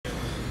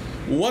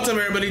What's up,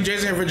 everybody?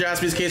 Jason here for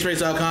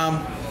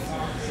JaspysCaseBreaks.com.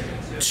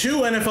 2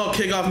 NFL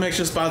kickoff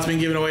mixture spots being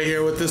given away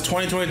here with this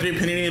 2023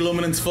 Panini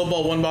Luminance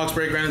Football 1-box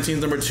break random teams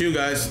number 2,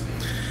 guys.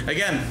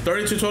 Again,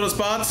 32 total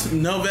spots,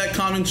 no vet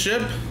common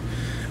chip.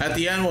 At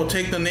the end, we'll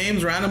take the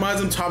names, randomize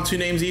them, top 2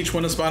 names each,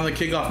 win a spot in the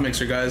kickoff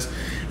mixer, guys.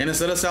 And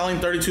instead of selling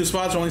 32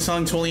 spots, we're only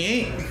selling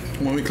 28.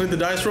 When we click the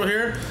dice roll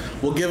here,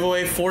 we'll give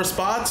away 4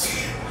 spots.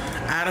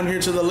 Add them here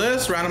to the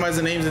list, randomize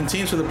the names and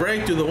teams for the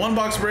break, do the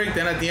 1-box break,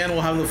 then at the end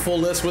we'll have the full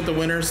list with the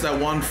winners that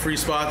won free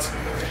spots,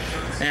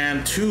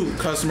 and 2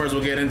 customers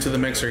will get into the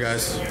mixer,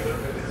 guys.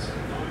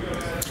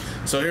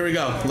 So here we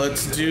go.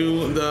 Let's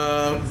do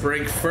the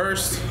break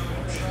first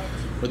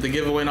with the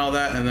giveaway and all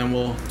that, and then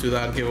we'll do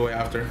that giveaway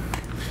after.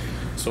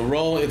 So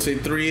roll, it's a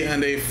 3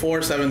 and a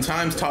 4, 7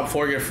 times. Top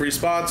 4 get free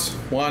spots.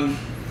 1,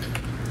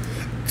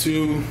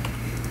 2,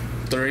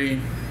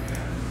 3,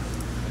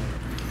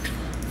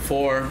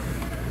 4,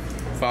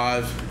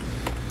 5,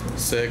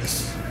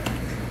 6,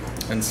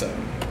 and 7.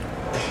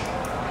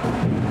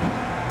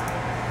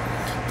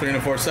 3 and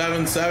a 4,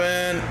 7,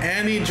 7.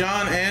 Andy,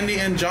 John, Andy,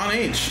 and John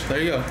H.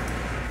 There you go.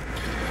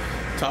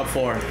 Top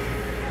 4.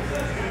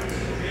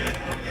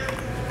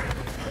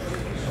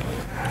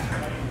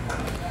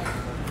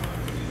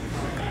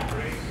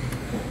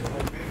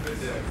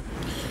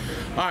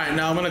 All right,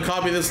 now I'm going to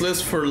copy this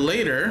list for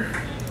later.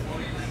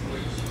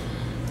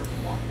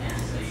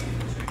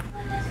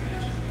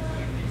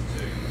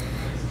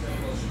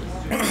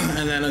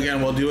 And then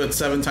again, we'll do it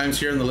 7 times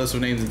here in the list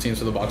of names and teams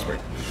for the box break.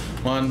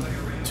 1,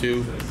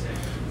 2,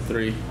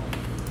 3,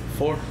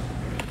 4,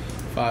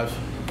 5,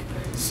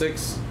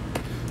 6,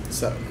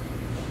 7.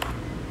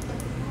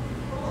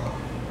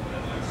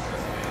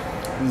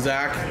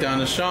 Zach down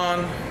to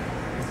Sean.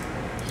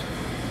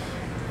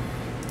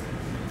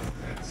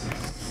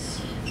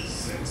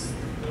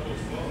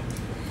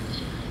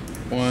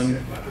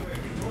 One,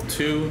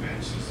 2,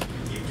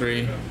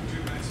 3,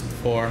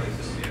 4,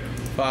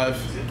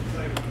 5,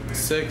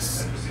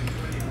 6,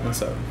 and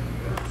 7.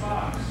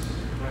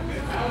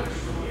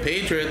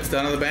 Patriots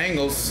down to the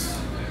Bengals.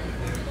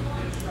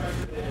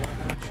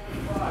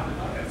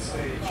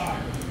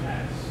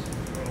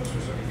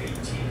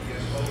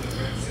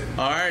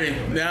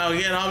 Alrighty, now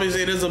again,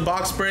 obviously it is a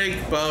box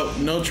break, but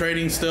no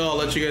trading still. I'll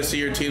let you guys see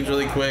your teams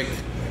really quick.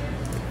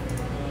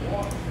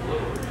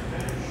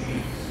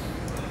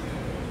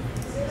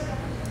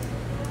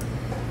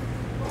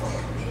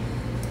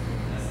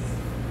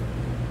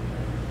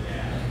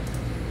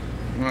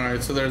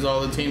 Alright, so there's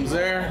all the teams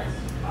there.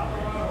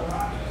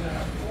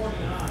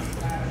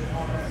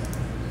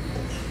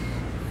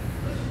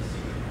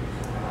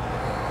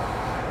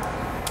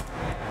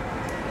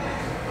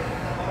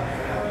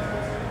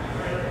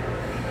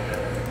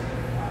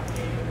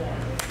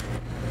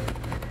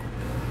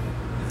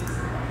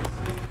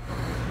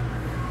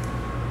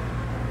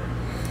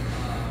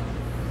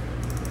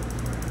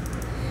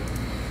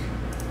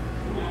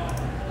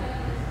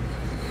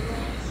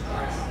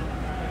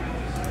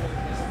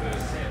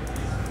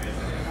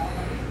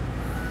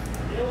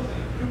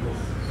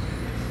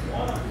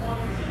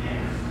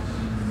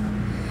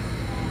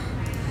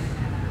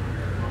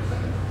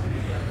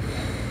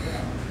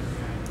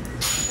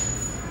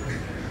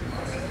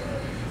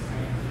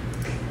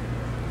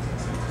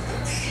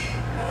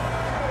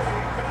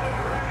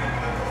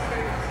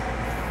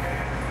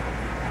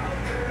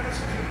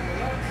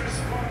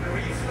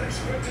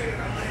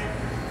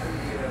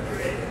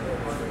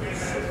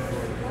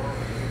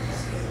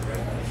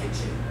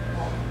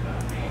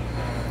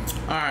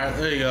 Alright,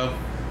 there you go.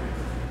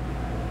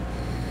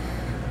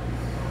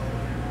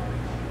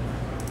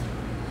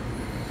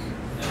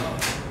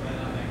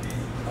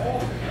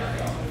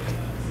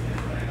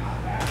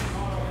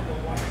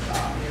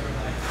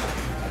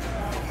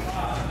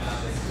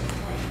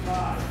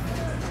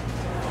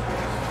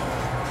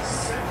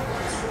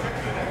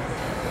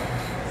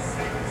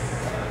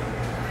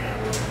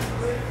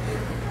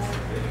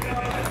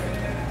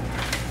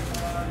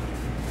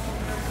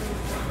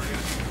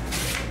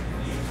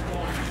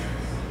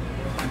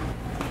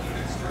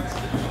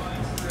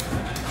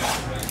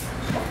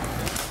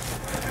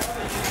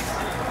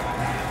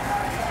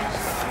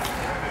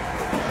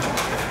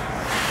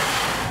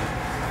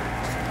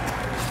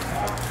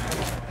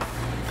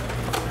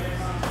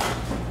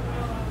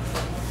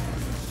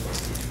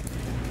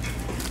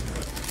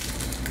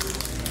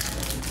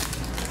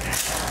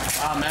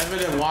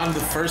 Medvedev won the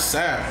first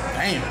set.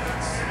 Damn.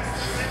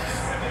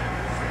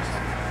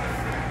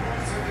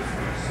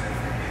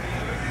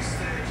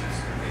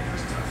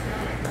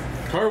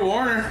 Kurt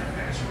Warner.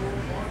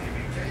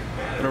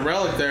 With a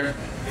relic there.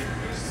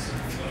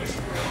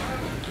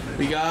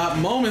 We got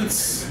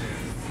Moments.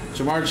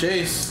 Jamar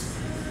Chase.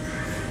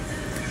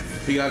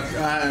 We got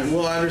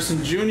Will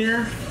Anderson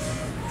Jr.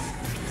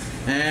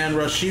 and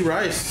Rashee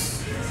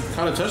Rice.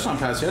 Caught a touchdown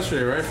pass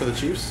yesterday, right, for the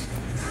Chiefs.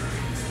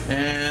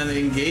 And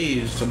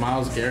Engaged to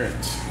Myles Garrett.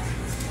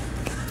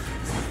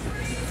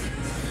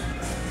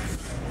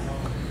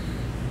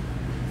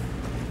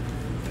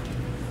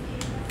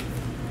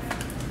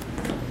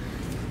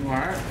 All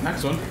right,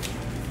 next one.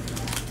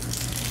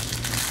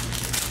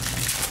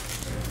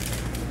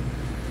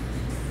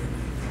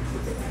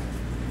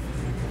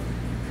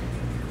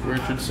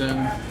 Richardson.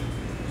 All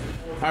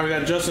right, we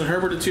got Justin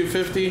Herbert at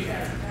 250.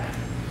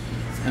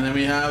 And then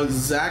we have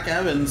Zach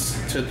Evans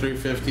to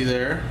 350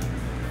 there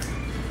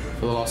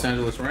for the Los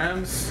Angeles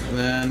Rams. And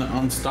then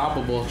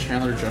Unstoppable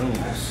Chandler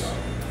Jones.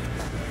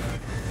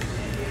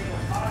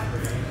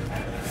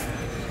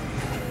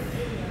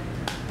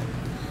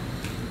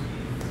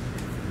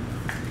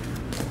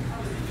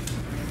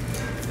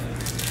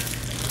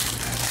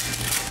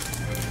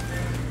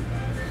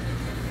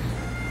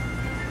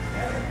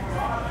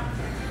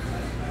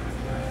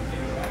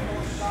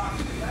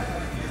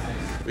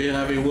 We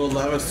have a Will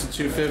Levis to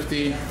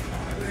 250.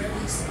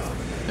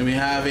 And we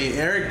have a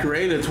Eric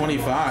Gray to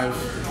 25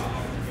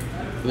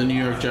 for the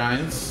New York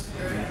Giants.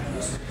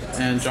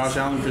 And Josh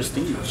Allen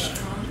Prestige.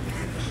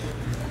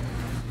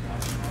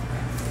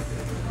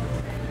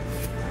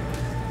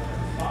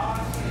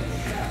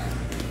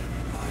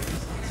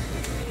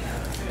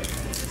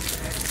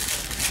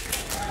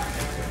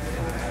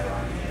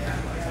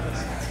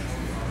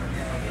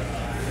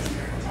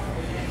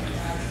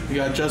 We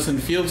got Justin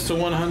Fields to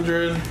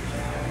 100.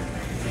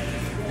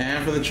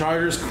 And for the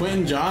Chargers,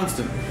 Quinn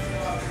Johnston.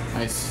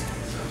 Nice.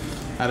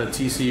 Out of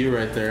TCU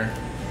right there.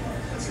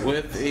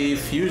 With a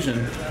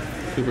Fusion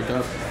Cooper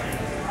Kupp.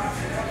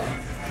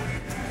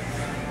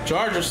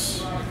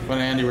 Chargers. By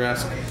Andy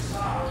Rask.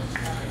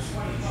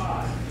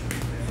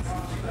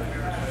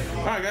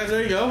 Alright guys,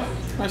 there you go.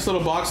 Nice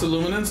little box of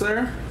Luminance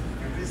there.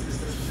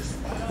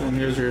 And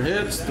here's your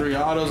hits. 3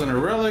 autos and a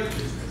relic.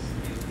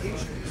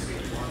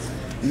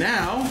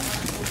 Now,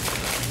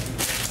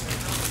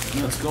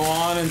 let's go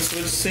on and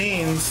switch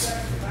scenes.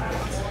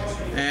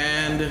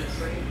 And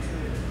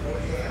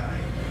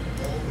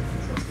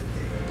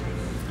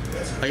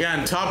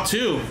again, top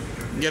 2.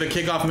 Get a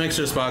kickoff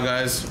mixer spot,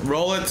 guys.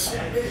 Roll it.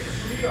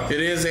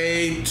 It is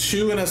a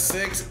 2 and a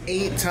 6,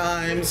 8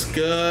 times.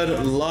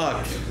 Good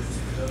luck.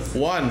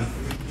 1,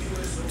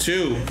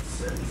 2,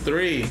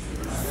 3,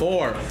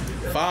 4,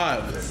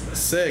 5,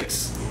 6,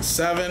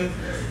 7,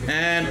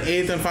 and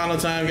 8th and final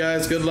time,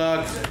 guys. Good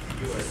luck.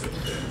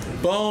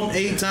 Boom,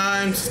 8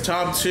 times,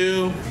 top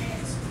 2.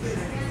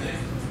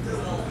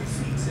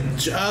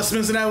 Just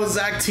missing out with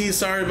Zach T,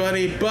 sorry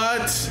buddy,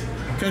 but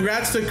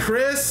congrats to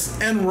Chris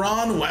and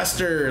Ron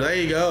Wester. There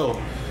you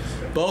go.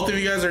 Both of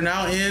you guys are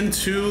now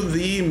into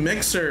the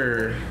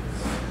mixer.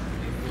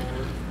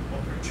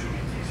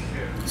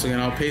 So again,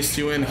 I'll paste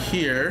you in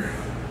here.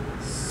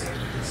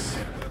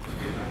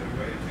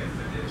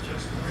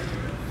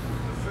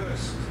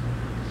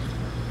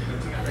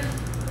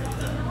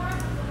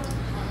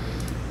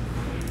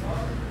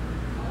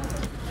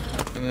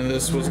 And then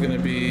this was going to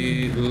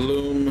be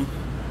Loom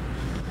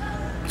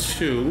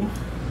 2.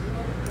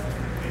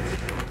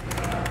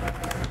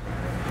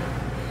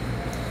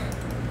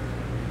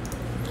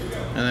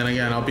 And then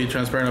again, I'll be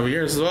transparent over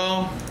here as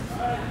well.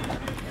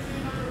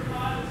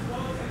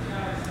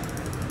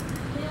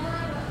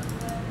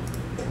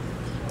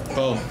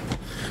 Boom.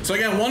 So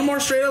again, one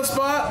more straight up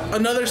spot,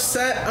 another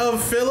set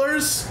of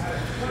fillers.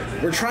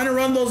 We're trying to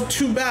run those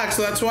 2 back,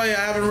 so that's why I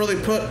haven't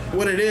really put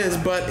what it is.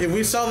 But if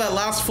we sell that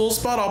last full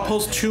spot, I'll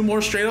post 2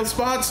 more straight up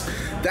spots.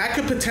 That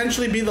could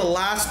potentially be the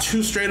last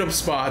 2 straight up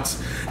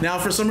spots. Now,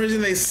 if for some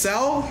reason they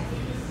sell,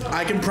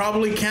 I can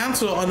probably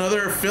cancel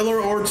another filler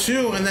or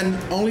 2 and then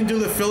only do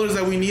the fillers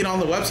that we need on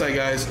the website,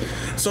 guys.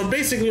 So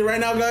basically right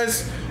now,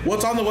 guys,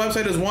 what's on the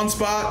website is 1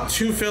 spot,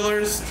 2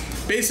 fillers.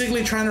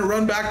 Basically trying to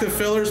run back the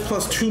fillers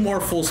plus 2 more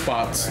full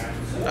spots.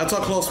 That's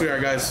how close we are,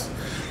 guys.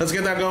 Let's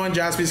get that going.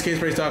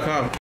 JaspysCaseBreaks.com.